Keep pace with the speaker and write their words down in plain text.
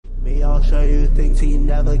baby, I'll show you things he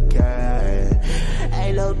never can.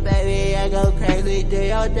 Hey, look, baby, I go crazy, do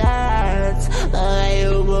your dance. The way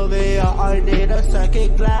you move me, I need a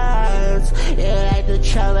second glance. You like the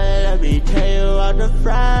trouble, let me tell you on the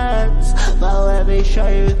friends. But let me show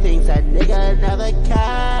you things that nigga never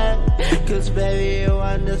can. Cause baby, you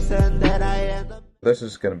understand that I am the... This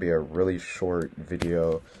is gonna be a really short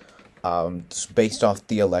video. It's based off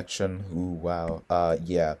the election. Ooh, wow.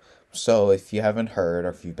 Yeah. So if you haven't heard, or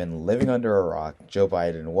if you've been living under a rock, Joe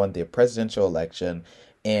Biden won the presidential election,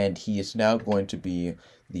 and he is now going to be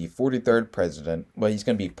the 43rd president. Well, he's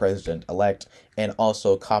going to be president-elect, and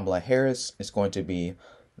also Kamala Harris is going to be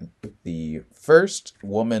the first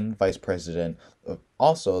woman vice president,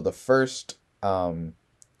 also the first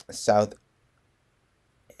South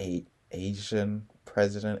Asian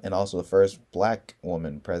president, and also the first black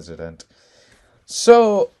woman president.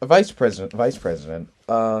 So, vice president,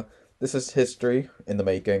 this is history in the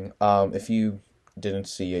making. If you didn't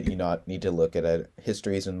see it, you not need to look at it.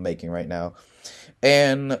 History is in the making right now.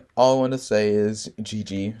 And all I want to say is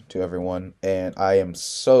GG to everyone. And I am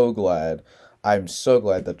so glad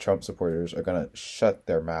that Trump supporters are going to shut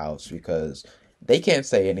their mouths, because they can't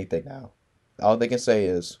say anything now. All they can say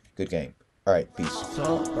is, good game. Alright, peace.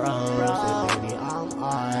 So rosy, baby, I'm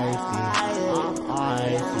icy,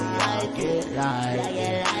 I get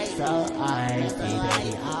like so icy,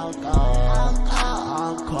 baby, I'm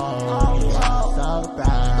cold, so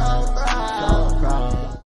brown.